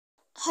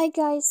Hi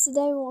guys,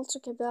 today we will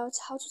talk about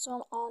how to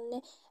turn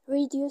on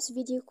reduce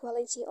video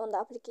quality on the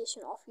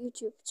application of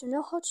YouTube. To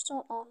know how to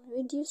turn on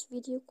reduce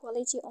video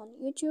quality on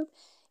YouTube,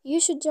 you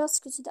should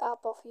just go to the app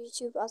of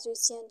YouTube as you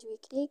see and you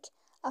click.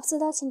 After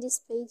that, in this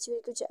page you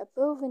will go to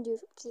above and you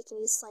click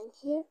in this sign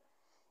here.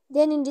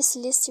 Then in this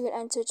list you will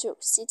enter to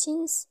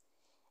settings.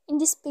 In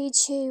this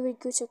page here you will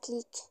go to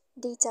click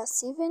data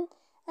saving,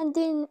 and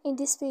then in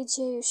this page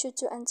here you should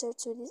to enter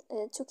to this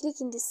to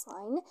click in this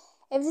sign.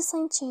 If the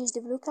sign change the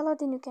blue color,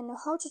 then you can know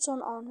how to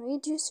turn on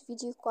reduce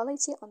video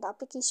quality on the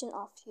application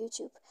of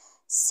YouTube.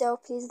 So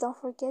please don't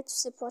forget to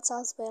support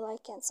us by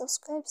like and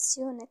subscribe.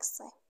 See you next time.